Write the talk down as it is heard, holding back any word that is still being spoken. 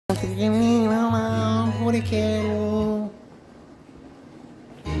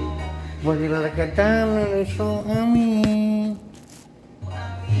Voglio cantare le sue amiche.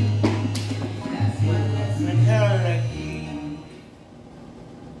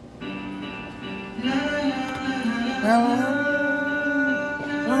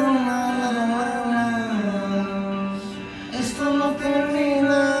 Esto no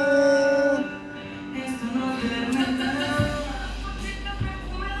termina.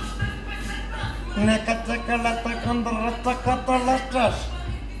 Nakatakalata kandarata katalatas.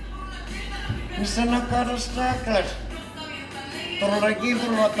 Bisa nakarastakas. Terlagi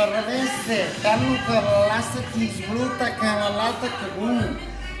terlottervesse. Kamu kerlasa kisbluta kalalata kebun.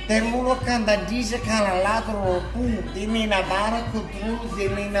 Terlulokan dan disa kalalata ropu. Dini nabara kutru.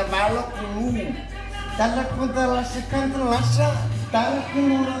 Dini nabala kulu. Talak kuntalasikan terlasa. Talak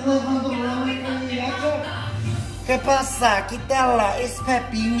kunurada banturan. Que passa? Que tela? Esse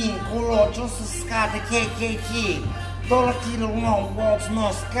pepinho colou, trouxe escada, que. Tola aquilo, não, volta,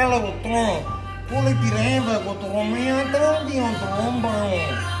 nossa, aquela o tron. Pula piremba, botou Romeo, então de um trombão.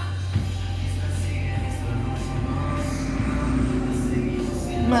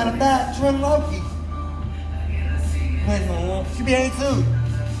 Marta, Tron Loki. Bueno, que bem isso?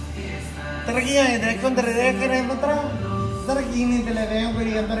 Traguinha, de contra de querendo entrar. I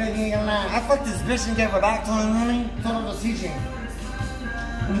fucked this bitch and gave her back to him, honey. Told her to teaching.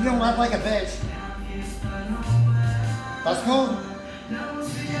 You don't rap like a bitch. That's cool.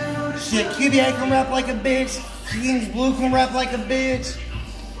 Shit, QBA can rap like a bitch. James Blue can rap like a bitch.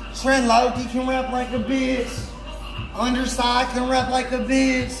 Trent Loki can rap like a bitch. Underside can rap like a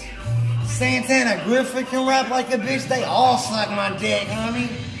bitch. Santana Griffith can rap like a bitch. They all suck my dick, honey.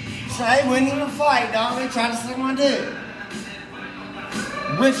 So they wouldn't even fight, dog. They tried to suck my dick.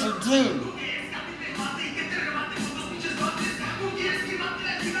 Richard too.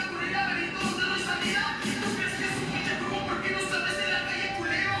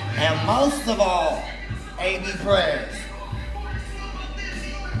 And most of all, A.B. Prayers.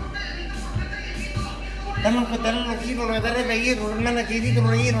 Estamos contando los chicos, los de reír, los hermanos que dicen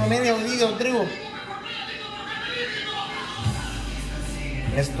reír, los medios oídos, tribu.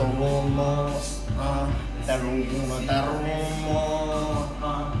 Estos rumos,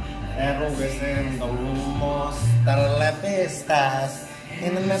 enrugeciendo rumos, darle pistas,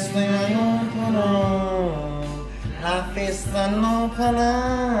 en el mes de no para, la fiesta no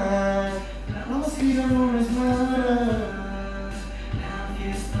para, no sigo no es nada, la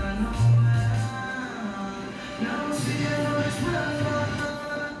fiesta no para, no sigo no es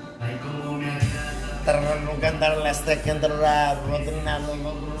nada. Ay, como me agrada. Cantarle hasta que entrará,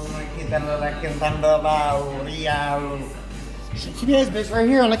 she is, bitch, right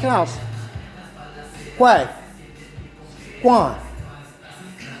here on the couch. What? Quan?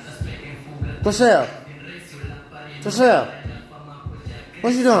 Giselle?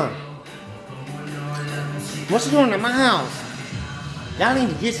 What's she doing? What's she doing in my house? Y'all need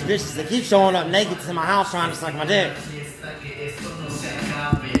to get some bitches that keep showing up naked to my house trying to suck my dick.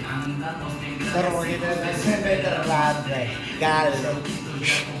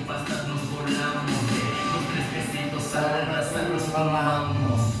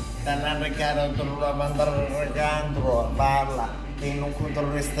 Dan regalo terlalu tergandro parla e non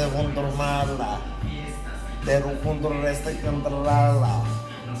controllereste controllala per un controllereste controllala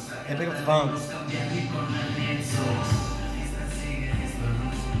e per fan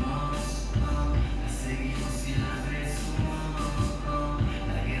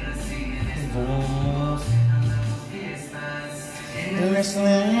vamos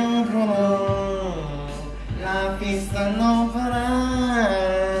la fiesta no para,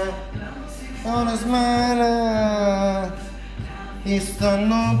 no es mala, fiesta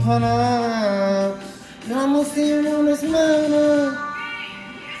no para, la música no es mala.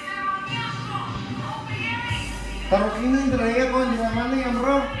 Pero ¿quién entraría con la mano y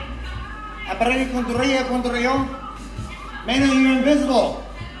bro? Aparece con tu rey, Mano, you're invisible.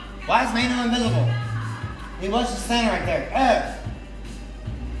 Why is Mano invisible? He was just standing right there.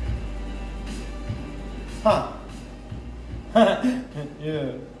 Huh.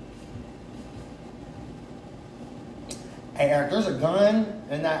 Yeah. Hey Eric, there's a gun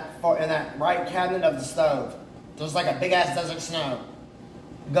in that right cabinet of the stove. There's like a big ass desert snow.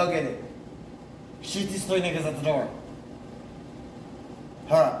 Go get it. Shoot these 3 niggas at the door.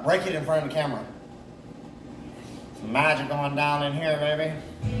 Hurry up, break it in front of the camera. Some magic going down in here, baby.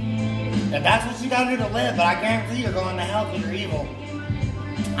 If that's what you gotta do to live, but I guarantee you're going to hell because you're evil.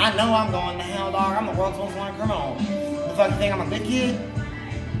 I know I'm going to hell, dog. I'm the world's most wanted criminal. The fuck, you think I'm a good kid?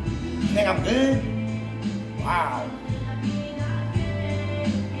 You think I'm good? Wow.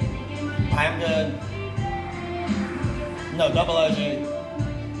 I am good. No, double OG.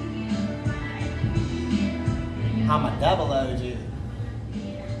 I'm a double OG.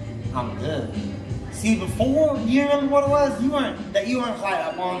 I'm good. See, before, you remember what it was? You weren't quite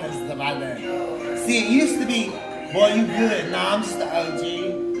up on this stuff I did. See, it used to be, boy, you good. Nah, I'm just the OG.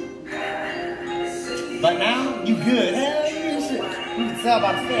 But now, you good. Hell, you shit. You can tell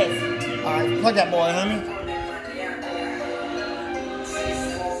by the fist. Alright, plug that boy, homie.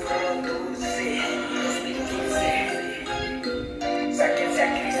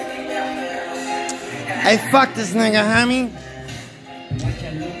 Hey, fuck this nigga, homie.